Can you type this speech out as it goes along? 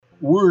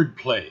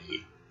Wordplay,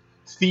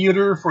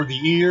 Theater for the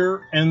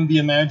Ear and the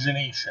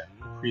Imagination,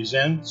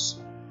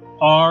 presents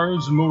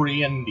Ars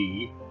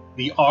Moriendi,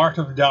 The Art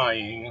of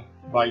Dying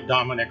by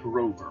Dominic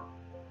Rover.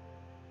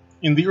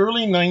 In the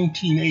early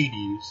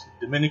 1980s,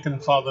 Dominican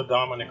Father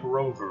Dominic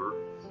Rover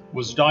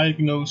was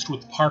diagnosed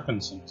with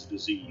Parkinson's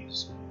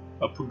disease,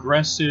 a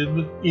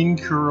progressive,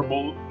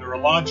 incurable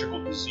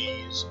neurological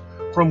disease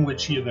from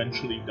which he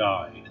eventually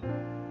died.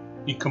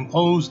 He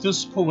composed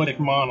this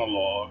poetic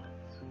monologue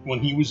when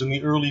he was in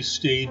the early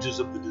stages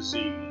of the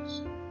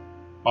disease.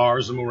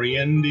 Ars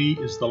Moriendi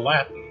is the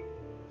Latin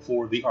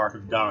for the art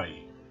of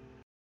dying.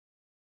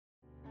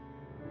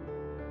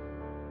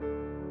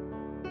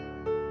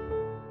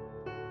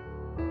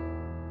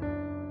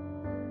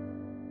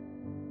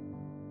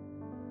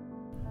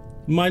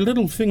 My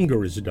little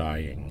finger is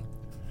dying,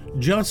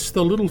 just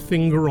the little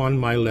finger on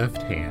my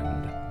left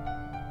hand.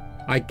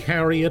 I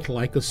carry it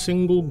like a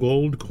single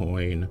gold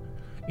coin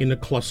in a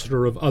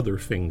cluster of other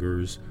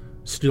fingers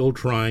still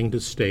trying to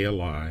stay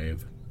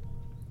alive.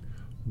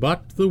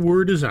 But the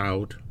word is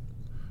out,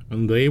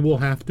 and they will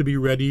have to be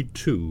ready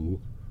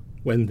too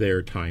when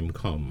their time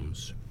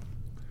comes.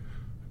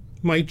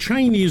 My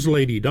Chinese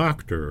lady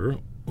doctor,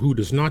 who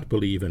does not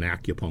believe in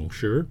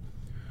acupuncture,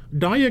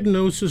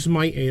 diagnoses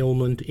my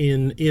ailment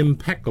in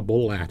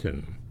impeccable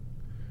Latin,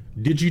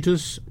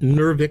 digitus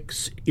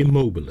nervix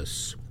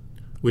immobilis,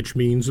 which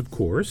means, of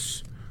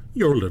course,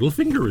 your little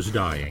finger is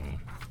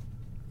dying.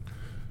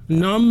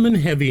 Numb and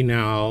heavy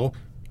now,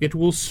 it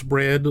will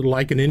spread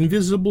like an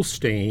invisible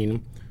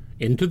stain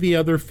into the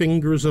other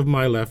fingers of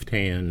my left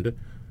hand,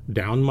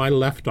 down my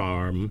left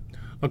arm,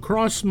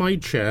 across my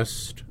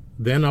chest,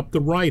 then up the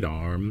right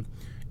arm,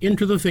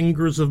 into the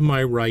fingers of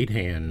my right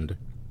hand.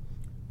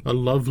 A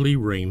lovely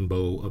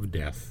rainbow of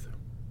death.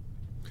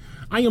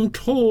 I am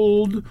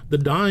told the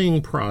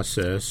dying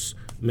process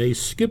may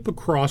skip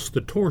across the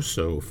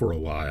torso for a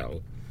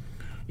while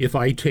if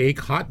I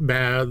take hot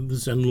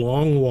baths and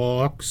long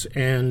walks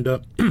and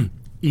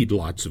eat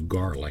lots of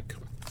garlic.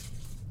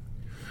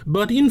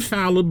 But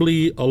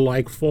infallibly,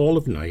 like fall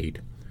of night,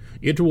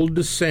 it will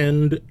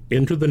descend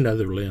into the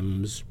nether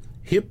limbs,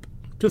 hip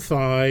to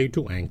thigh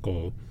to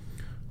ankle,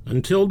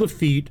 until the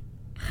feet,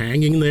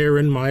 hanging there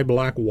in my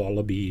black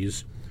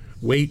wallabies,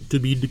 wait to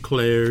be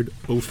declared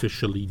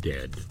officially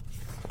dead.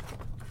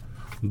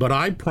 But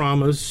I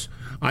promise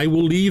I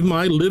will leave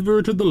my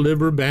liver to the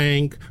liver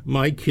bank,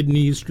 my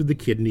kidneys to the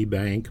kidney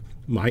bank,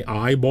 my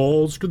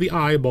eyeballs to the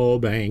eyeball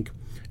bank,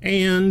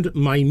 and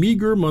my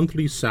meager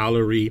monthly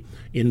salary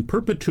in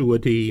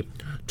perpetuity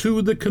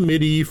to the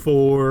Committee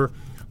for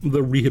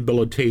the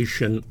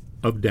Rehabilitation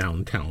of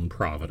Downtown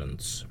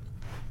Providence.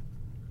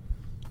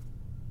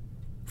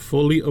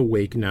 Fully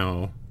awake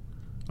now,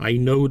 I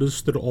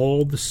notice that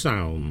all the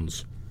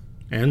sounds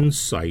and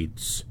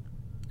sights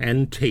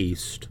and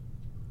taste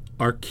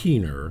are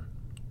keener,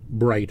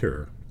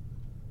 brighter.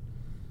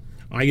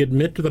 I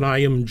admit that I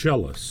am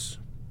jealous.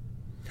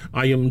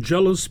 I am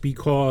jealous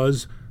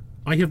because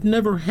I have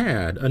never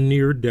had a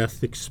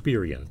near-death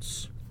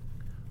experience,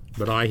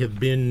 but I have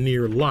been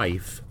near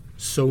life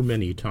so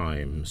many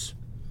times.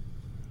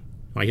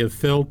 I have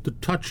felt the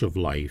touch of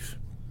life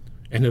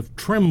and have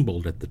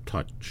trembled at the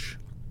touch.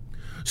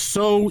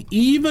 So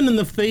even in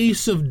the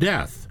face of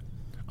death,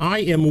 I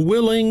am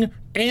willing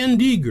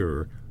and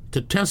eager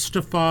to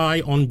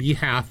testify on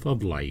behalf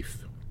of life.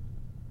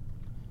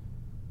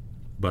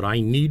 But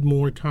I need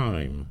more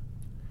time.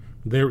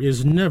 There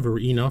is never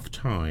enough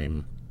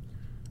time,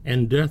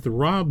 and death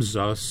robs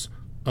us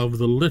of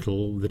the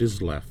little that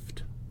is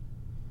left.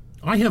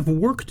 I have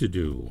work to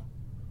do,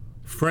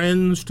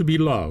 friends to be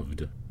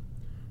loved,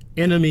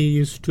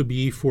 enemies to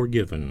be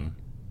forgiven,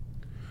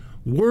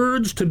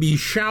 words to be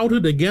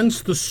shouted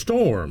against the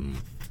storm,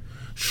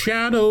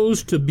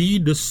 shadows to be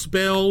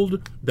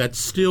dispelled that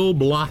still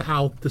blot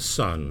out the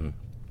sun.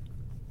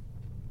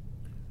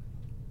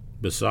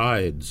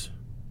 Besides,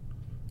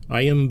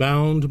 I am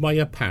bound by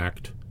a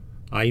pact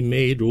I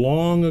made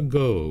long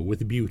ago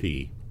with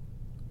beauty,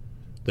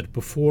 that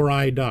before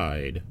I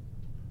died,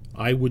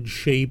 I would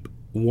shape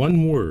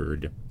one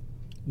word,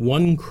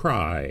 one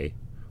cry,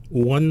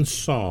 one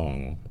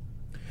song,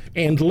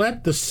 and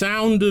let the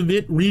sound of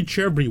it reach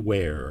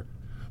everywhere,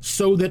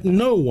 so that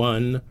no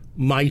one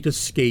might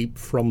escape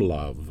from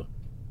love.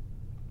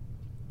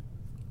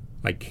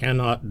 I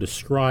cannot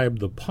describe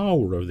the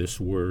power of this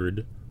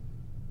word,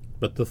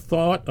 but the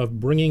thought of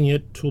bringing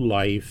it to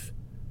life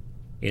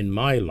in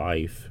my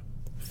life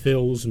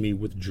fills me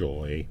with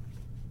joy.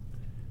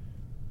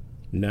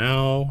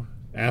 Now,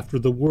 after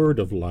the word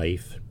of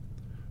life,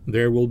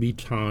 there will be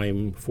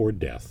time for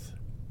death.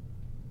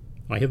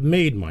 I have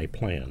made my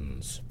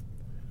plans.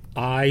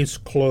 Eyes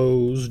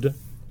closed,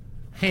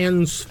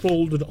 hands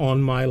folded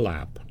on my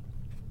lap.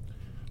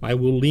 I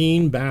will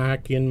lean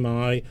back in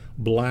my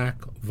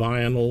black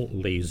vinyl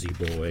lazy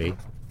boy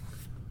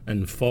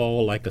and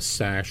fall like a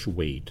sash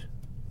weight.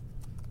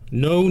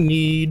 No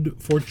need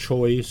for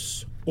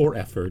choice or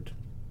effort.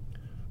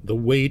 The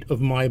weight of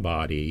my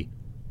body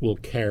will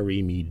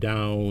carry me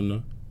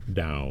down,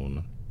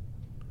 down.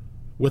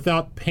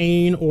 Without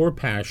pain or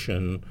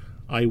passion,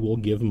 I will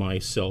give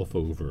myself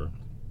over.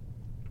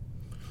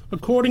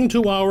 According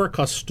to our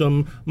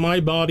custom, my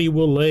body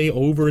will lay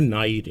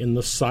overnight in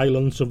the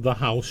silence of the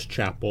house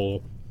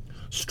chapel,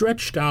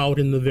 stretched out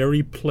in the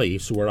very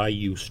place where I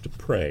used to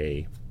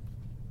pray.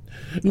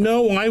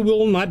 No, I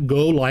will not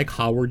go like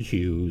Howard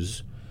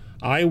Hughes.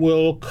 I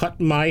will cut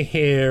my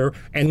hair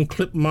and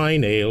clip my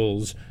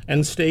nails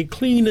and stay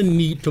clean and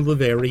neat till the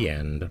very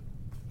end.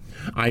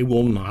 I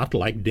will not,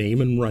 like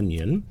Damon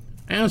Runyon,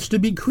 ask to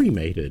be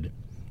cremated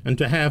and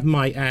to have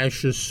my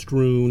ashes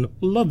strewn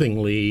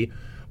lovingly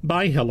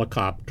by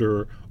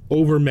helicopter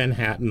over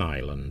Manhattan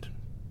Island.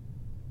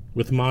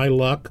 With my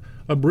luck,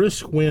 a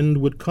brisk wind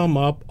would come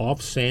up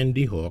off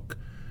Sandy Hook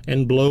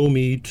and blow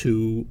me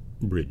to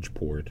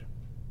Bridgeport.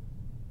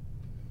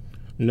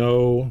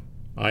 No,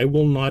 I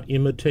will not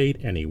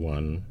imitate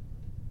anyone.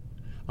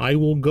 I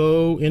will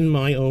go in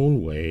my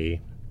own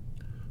way,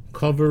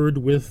 covered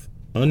with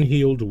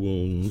unhealed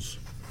wounds,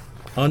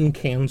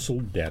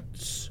 uncancelled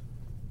debts,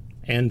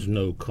 and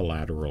no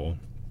collateral.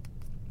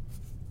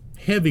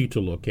 Heavy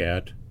to look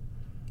at,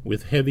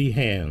 with heavy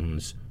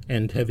hands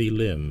and heavy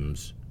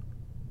limbs,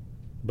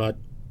 but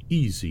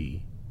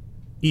easy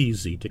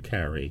to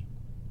carry.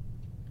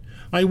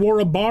 I wore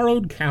a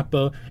borrowed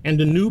kappa and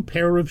a new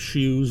pair of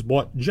shoes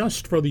bought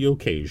just for the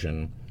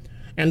occasion,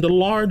 and a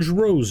large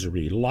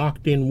rosary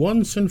locked in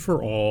once and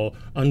for all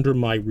under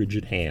my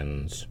rigid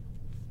hands.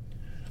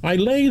 I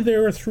lay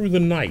there through the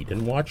night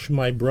and watched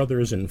my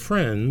brothers and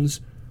friends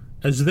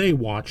as they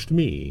watched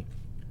me,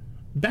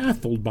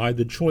 baffled by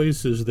the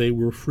choices they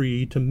were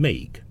free to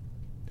make.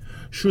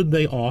 Should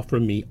they offer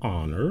me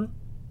honor,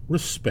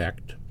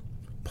 respect,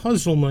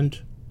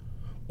 puzzlement,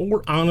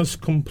 or honest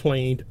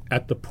complaint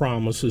at the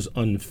promises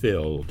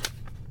unfilled,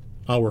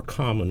 our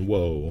common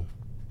woe?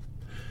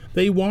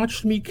 They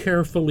watched me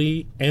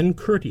carefully and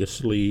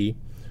courteously,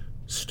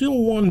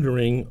 still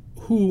wondering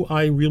who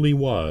I really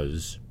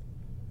was,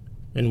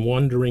 and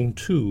wondering,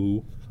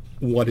 too,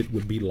 what it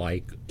would be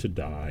like to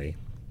die.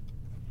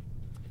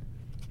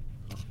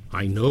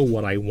 I know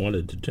what I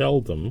wanted to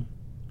tell them,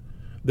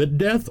 that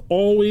death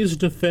always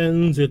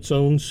defends its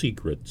own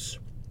secrets,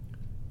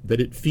 that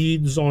it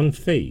feeds on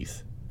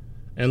faith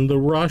and the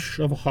rush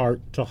of heart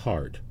to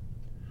heart.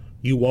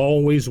 You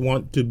always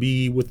want to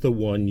be with the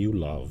one you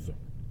love,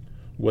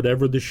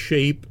 whatever the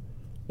shape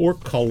or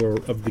color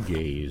of the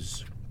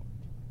gaze.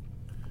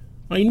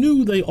 I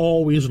knew they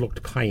always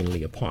looked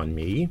kindly upon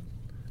me,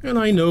 and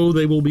I know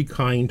they will be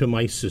kind to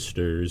my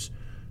sisters,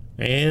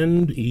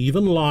 and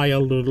even lie a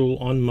little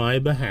on my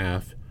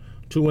behalf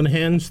to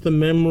enhance the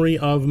memory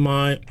of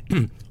my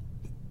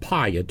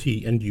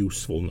piety and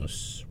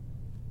usefulness.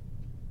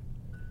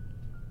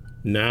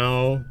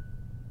 Now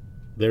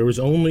there is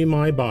only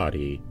my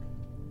body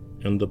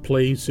and the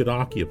place it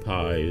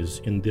occupies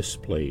in this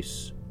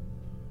place,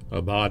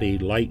 a body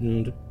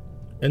lightened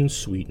and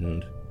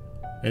sweetened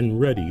and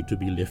ready to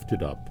be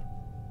lifted up.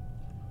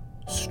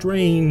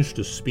 Strange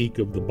to speak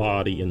of the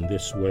body in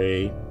this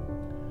way,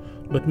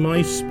 but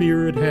my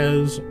spirit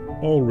has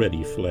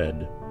already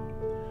fled,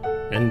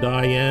 and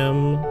I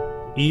am,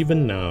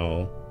 even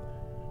now,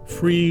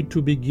 free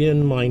to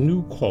begin my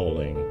new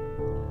calling,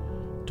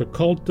 to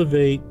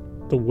cultivate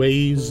the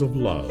ways of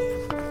love,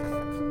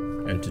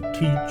 and to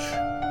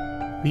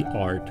teach the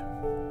art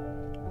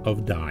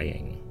of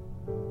dying.